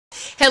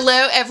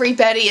Hello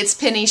everybody, it's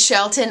Penni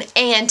Shelton,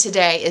 and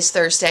today is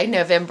Thursday,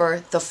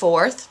 November the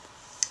 4th.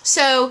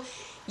 So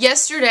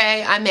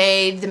yesterday I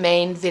made the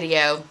main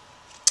video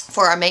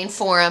for our main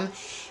forum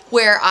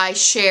where I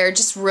shared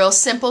just real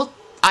simple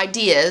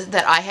ideas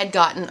that I had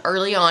gotten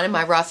early on in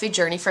my raw food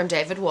journey from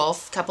David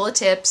Wolf, a couple of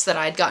tips that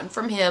I had gotten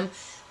from him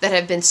that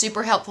have been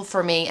super helpful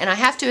for me, and I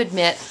have to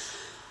admit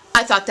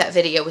I thought that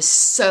video was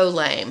so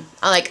lame.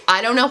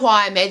 I don't know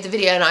why I made the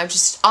video, and I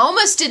just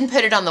almost didn't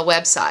put it on the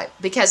website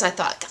because I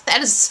thought, God,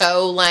 that is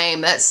so lame.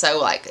 That's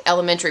so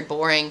elementary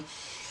boring.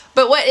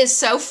 But what is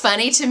so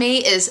funny to me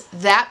is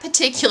that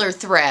particular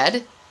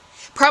thread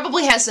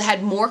probably has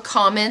had more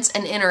comments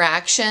and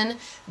interaction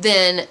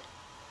than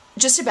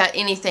just about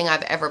anything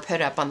I've ever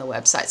put up on the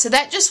website. So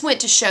that just went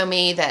to show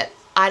me that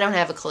I don't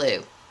have a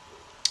clue.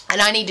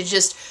 And I need to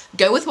just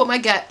go with what my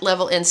gut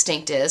level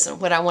instinct is and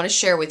what I want to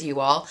share with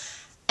you all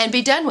and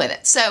be done with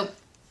it. So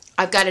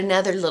I've got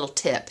another little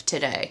tip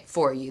today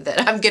for you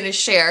that I'm going to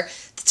share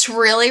that's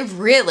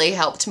really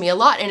helped me a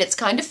lot. And it's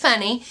kind of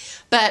funny,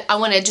 but I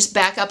want to just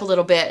back up a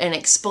little bit and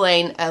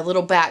explain a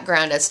little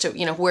background as to,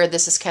 where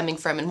this is coming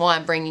from and why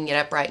I'm bringing it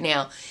up right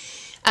now.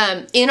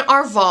 In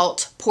our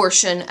vault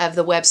portion of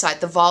the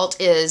website, the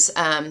vault is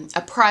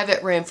a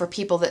private room for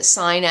people that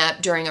sign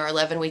up during our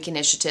 11-week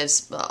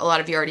initiatives. A lot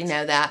of you already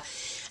know that.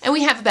 And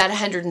we have about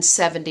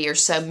 170 or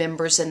so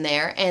members in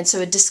there. And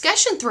so a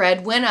discussion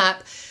thread went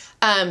up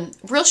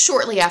real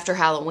shortly after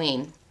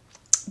Halloween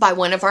by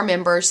one of our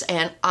members,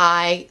 and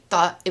I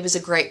thought it was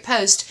a great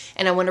post,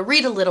 and I want to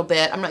read a little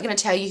bit. I'm not going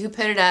to tell you who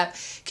put it up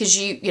because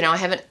I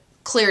haven't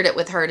cleared it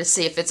with her to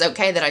see if it's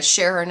okay that I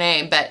share her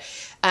name, but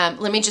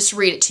let me just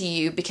read it to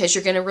you because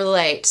you're going to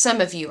relate. Some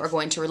of you are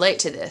going to relate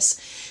to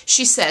this.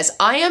 She says,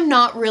 I am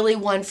not really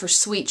one for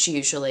sweets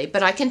usually,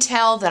 but I can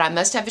tell that I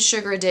must have a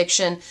sugar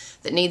addiction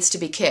that needs to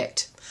be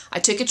kicked. I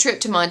took a trip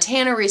to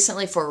Montana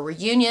recently for a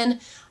reunion.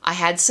 I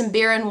had some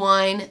beer and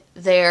wine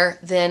there,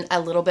 then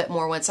a little bit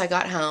more once I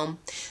got home.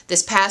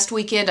 This past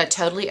weekend, I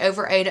totally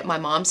overate at my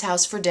mom's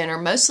house for dinner,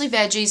 mostly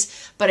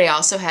veggies, but I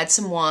also had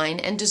some wine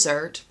and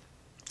dessert.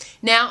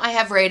 Now I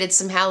have raided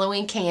some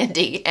Halloween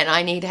candy and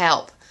I need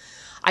help.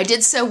 I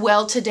did so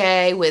well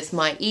today with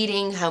my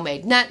eating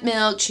homemade nut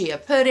milk, chia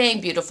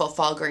pudding, beautiful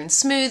fall green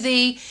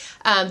smoothie.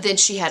 Then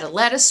she had a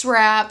lettuce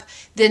wrap,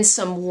 then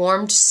some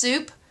warmed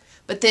soup,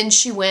 but then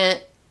she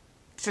went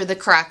for the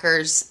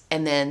crackers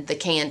and then the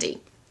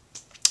candy.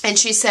 And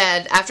she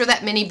said, after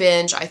that mini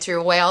binge, I threw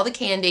away all the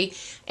candy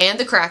and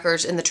the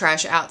crackers in the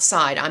trash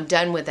outside. I'm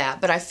done with that.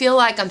 But I feel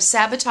like I'm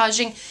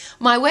sabotaging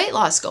my weight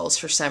loss goals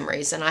for some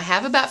reason. I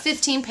have about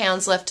 15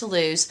 pounds left to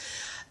lose,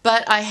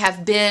 but I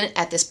have been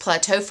at this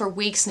plateau for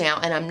weeks now,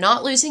 and I'm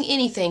not losing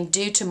anything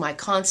due to my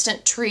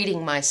constant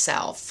treating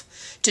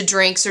myself to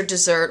drinks or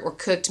dessert or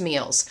cooked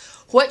meals.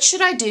 What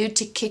should I do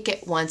to kick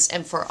it once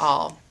and for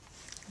all?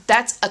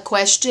 That's a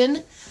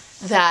question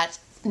that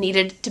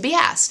needed to be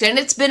asked, and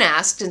it's been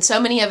asked, and so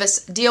many of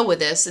us deal with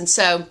this. And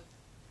so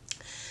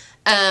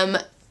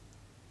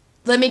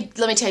let me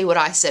tell you what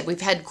I said.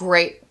 We've had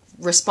great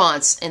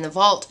response in the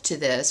vault to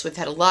this. We've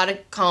had a lot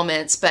of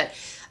comments, but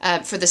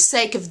for the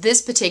sake of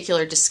this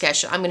particular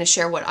discussion, I'm going to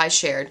share what I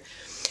shared.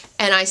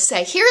 And I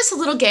say, here's a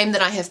little game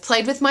that I have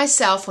played with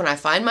myself when I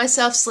find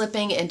myself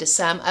slipping into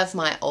some of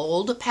my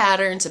old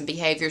patterns and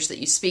behaviors that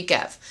you speak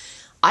of.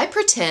 I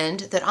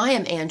pretend that I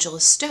am Angela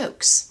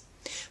Stokes.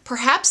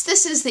 Perhaps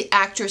this is the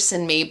actress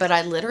in me, but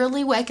I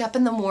literally wake up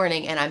in the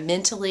morning and I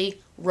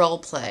mentally role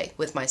play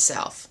with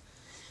myself.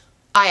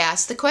 I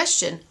ask the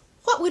question,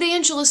 what would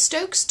Angela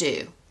Stokes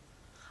do?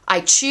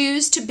 I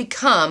choose to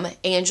become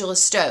Angela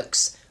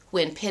Stokes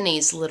when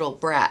Penny's little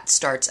brat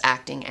starts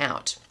acting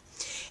out.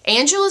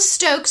 Angela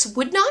Stokes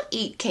would not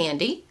eat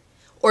candy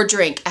or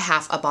drink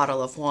half a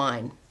bottle of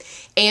wine.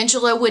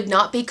 Angela would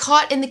not be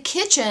caught in the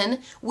kitchen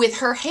with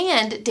her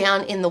hand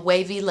down in the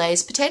Wavy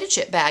Lay's potato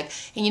chip bag.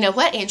 And you know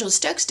what? Angela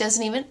Stokes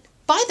doesn't even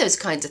buy those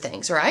kinds of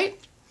things, right?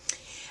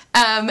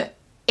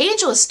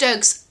 Angela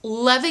Stokes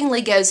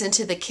lovingly goes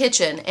into the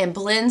kitchen and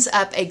blends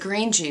up a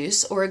green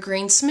juice or a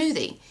green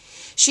smoothie.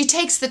 She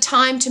takes the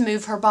time to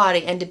move her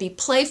body and to be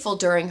playful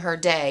during her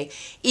day,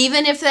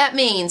 even if that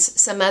means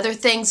some other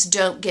things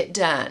don't get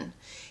done.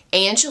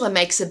 Angela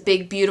makes a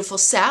big, beautiful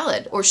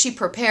salad, or she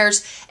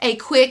prepares a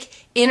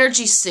quick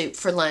energy soup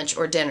for lunch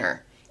or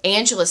dinner.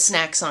 Angela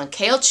snacks on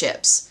kale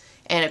chips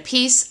and a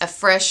piece of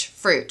fresh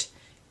fruit.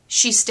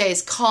 She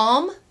stays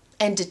calm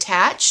and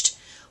detached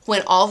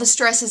when all the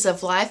stresses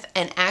of life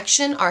and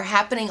action are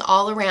happening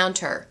all around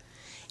her.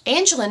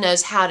 Angela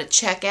knows how to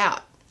check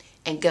out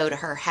and go to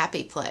her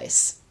happy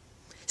place.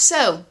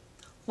 So,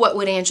 what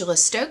would Angela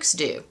Stokes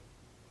do?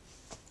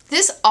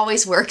 This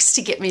always works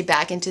to get me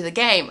back into the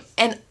game.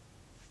 And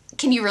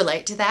can you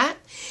relate to that?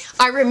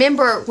 I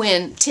remember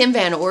when Tim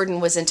Van Orden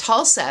was in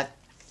Tulsa,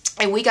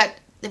 and we had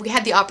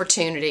the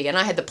opportunity, and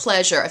I had the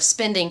pleasure of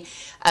spending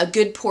a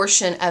good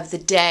portion of the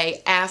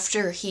day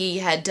after he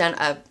had done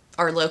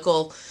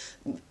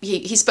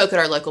he spoke at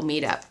our local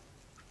meetup.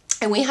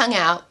 And we hung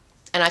out,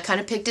 and I kind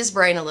of picked his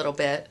brain a little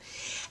bit.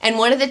 And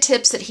one of the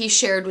tips that he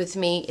shared with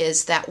me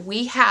is that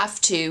we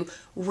have to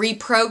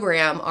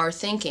reprogram our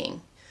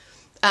thinking.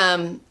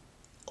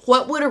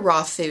 What would a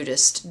raw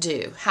foodist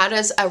do? How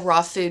does a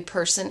raw food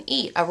person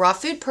eat? A raw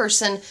food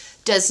person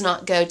does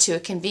not go to a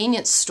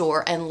convenience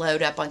store and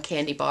load up on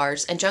candy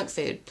bars and junk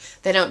food.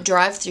 They don't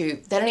drive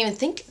through. They don't even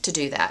think to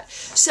do that.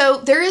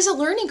 So there is a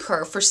learning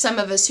curve for some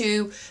of us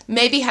who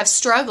maybe have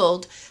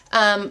struggled.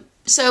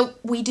 So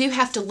we do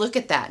have to look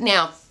at that.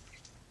 Now,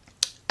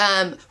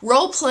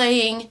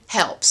 role-playing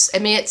helps. I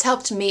mean, it's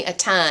helped me a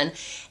ton.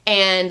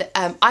 And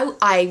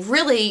I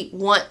really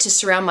want to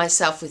surround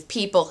myself with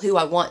people who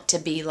I want to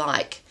be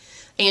like.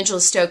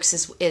 Angela Stokes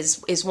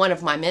is one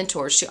of my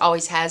mentors. She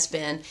always has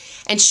been.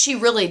 And she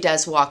really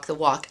does walk the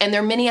walk. And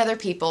there are many other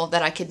people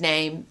that I could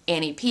name.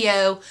 Annie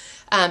Pio.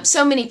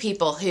 So many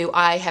people who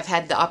I have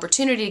had the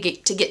opportunity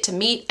to get to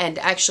meet and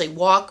actually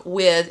walk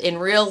with in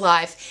real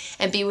life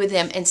and be with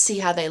them and see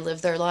how they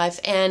live their life.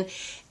 And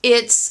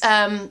it's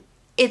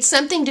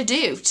something to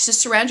do, to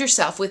surround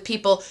yourself with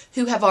people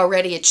who have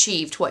already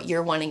achieved what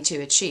you're wanting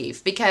to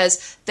achieve,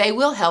 because they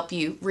will help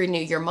you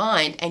renew your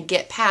mind and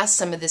get past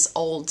some of this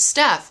old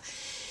stuff.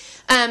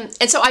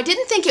 And so I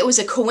didn't think it was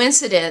a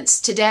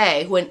coincidence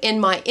today when in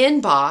my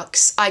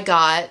inbox I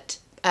got,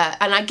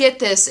 and I get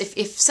this,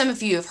 if some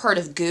of you have heard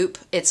of Goop,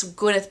 it's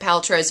Gwyneth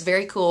Paltrow's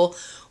very cool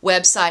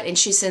website, and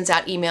she sends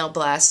out email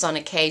blasts on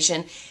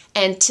occasion.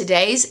 And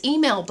today's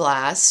email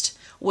blast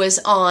was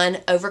on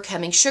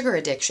overcoming sugar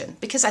addiction,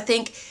 because I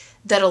think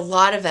that a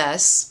lot of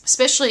us,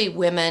 especially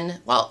women,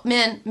 well,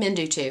 men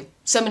do too.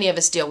 So many of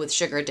us deal with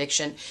sugar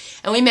addiction,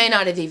 and we may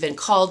not have even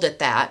called it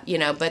that, you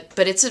know, but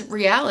it's a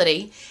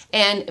reality.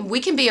 And we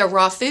can be a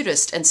raw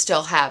foodist and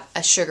still have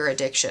a sugar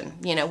addiction,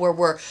 you know, where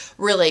we're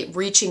really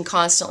reaching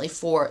constantly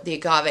for the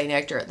agave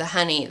nectar, the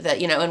honey,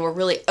 you know, and we're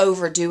really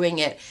overdoing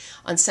it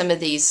on some of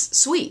these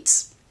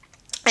sweets.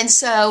 And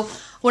so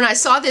when I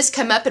saw this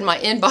come up in my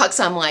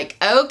inbox, I'm like,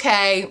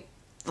 okay,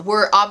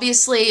 we're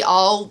obviously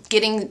all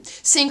getting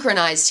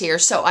synchronized here.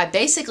 So I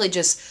basically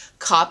just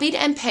copied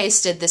and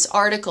pasted this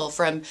article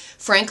from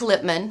Frank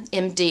Lipman,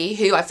 MD,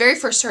 who I very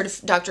first heard of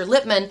Dr.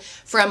 Lipman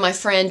from my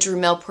friend Drew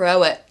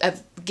Melpro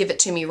at Give It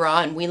To Me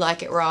Raw and We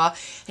Like It Raw.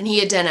 And he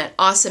had done an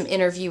awesome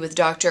interview with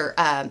Dr.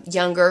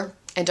 Younger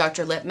and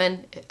Dr.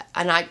 Lipman.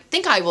 And I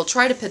think I will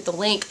try to put the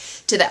link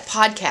to that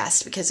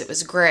podcast because it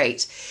was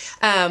great.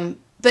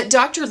 But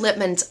Dr.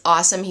 Lipman's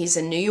awesome. He's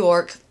in New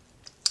York.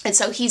 And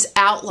so he's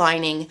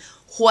outlining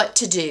what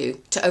to do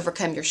to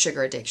overcome your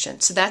sugar addiction.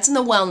 So that's in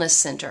the Wellness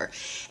Center.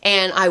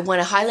 And I want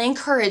to highly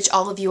encourage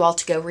all of you all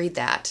to go read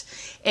that.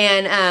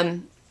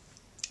 And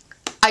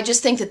I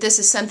just think that this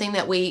is something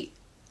that we,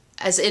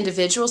 as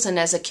individuals and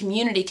as a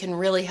community, can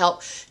really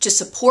help to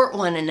support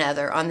one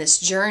another on this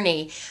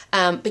journey.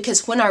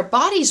 Because when our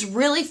body's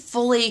really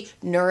fully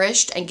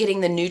nourished and getting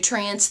the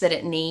nutrients that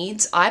it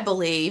needs, I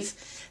believe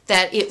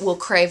that it will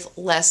crave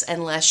less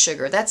and less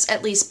sugar. That's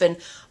at least been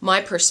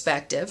my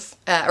perspective,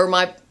 or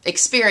my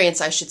experience,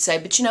 I should say.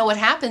 But you know what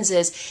happens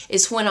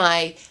is when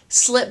I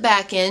slip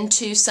back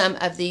into some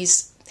of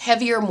these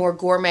heavier, more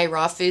gourmet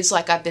raw foods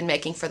like I've been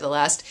making for the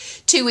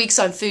last 2 weeks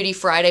on Foodie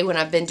Friday when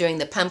I've been doing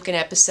the pumpkin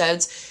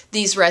episodes,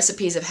 these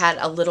recipes have had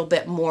a little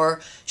bit more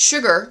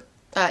sugar,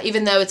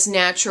 even though it's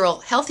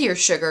natural, healthier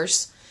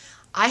sugars.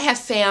 I have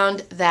found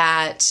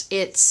that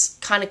it's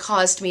kind of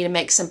caused me to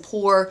make some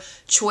poor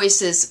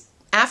choices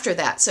after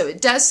that. So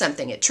it does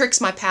something. It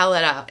tricks my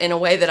palate out in a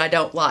way that I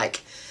don't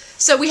like.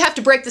 So we have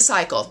to break the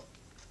cycle.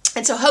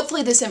 And so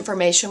hopefully this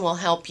information will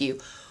help you.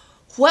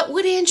 What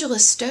would Angela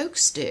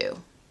Stokes do?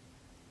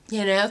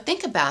 You know,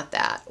 think about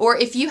that. Or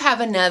if you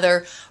have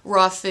another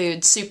raw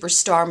food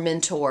superstar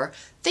mentor,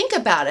 think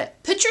about it.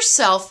 Put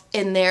yourself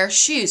in their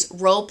shoes.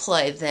 Role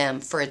play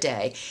them for a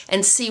day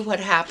and see what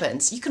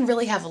happens. You can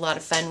really have a lot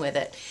of fun with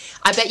it.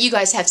 I bet you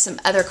guys have some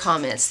other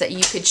comments that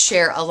you could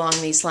share along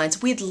these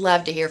lines. We'd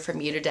love to hear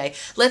from you today.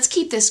 Let's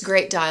keep this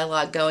great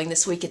dialogue going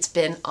this week. It's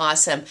been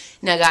awesome.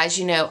 Now, guys,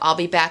 you know, I'll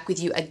be back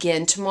with you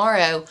again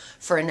tomorrow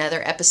for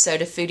another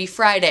episode of Foodie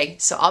Friday.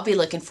 So I'll be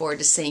looking forward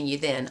to seeing you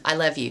then. I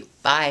love you.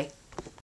 Bye.